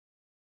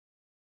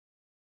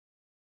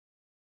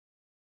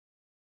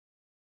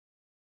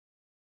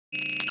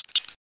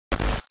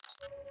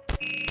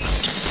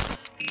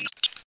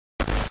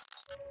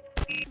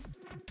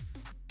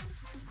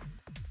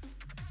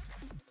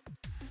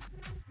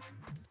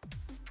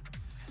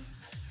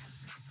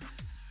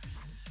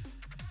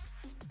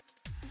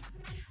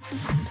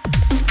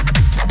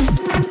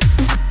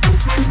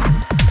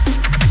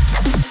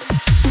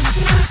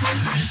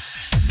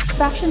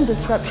Fashion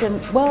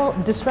disruption, well,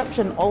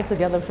 disruption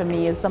altogether for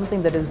me is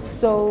something that is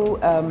so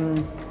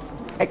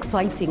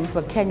exciting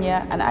for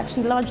Kenya and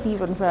actually largely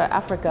even for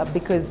Africa,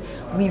 because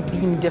we've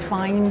been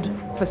defined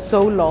for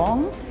so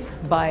long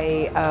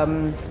by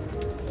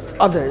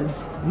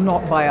others,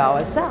 not by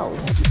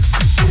ourselves.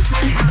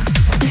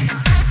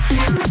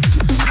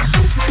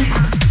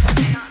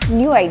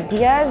 New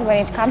ideas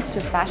when it comes to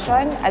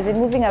fashion, as in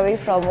moving away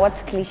from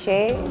what's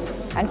cliche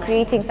and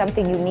creating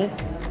something unique.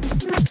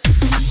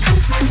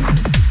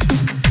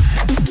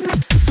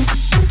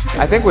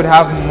 I think we'd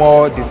have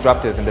more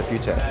disruptors in the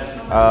future.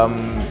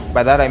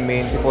 By that I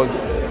mean people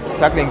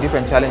tackling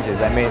different challenges.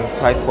 I mean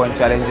price point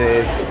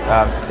challenges,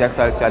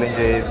 textile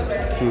challenges,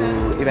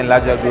 to even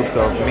larger groups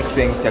of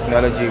mixing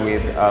technology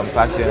with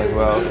fashion as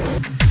well.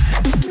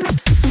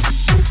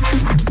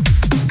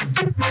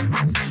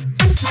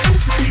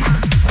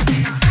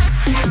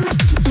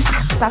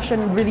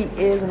 Fashion really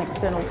is an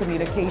external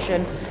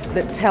communication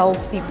that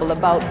tells people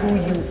about who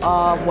you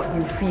are, what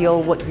you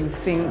feel, what you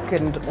think,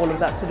 and all of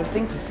that sort of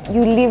thing.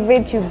 You live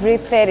it, you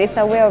breathe it, it's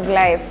a way of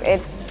life,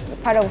 it's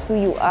part of who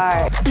you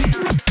are.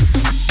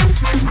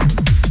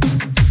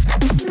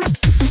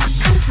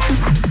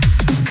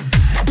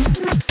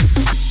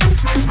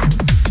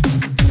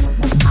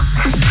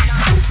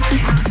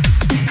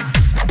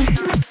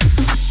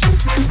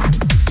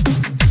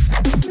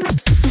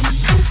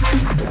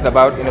 It's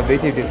about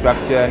innovative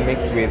disruption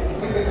mixed with,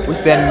 which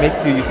then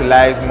makes you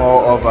utilize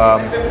more of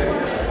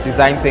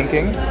design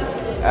thinking,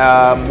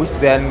 which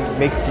then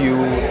makes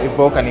you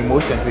evoke an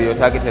emotion to your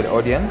targeted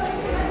audience,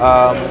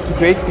 to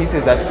create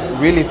pieces that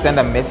really send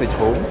a message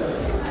home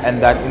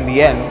and that in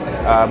the end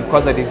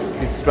cause a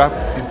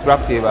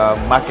disruptive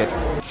market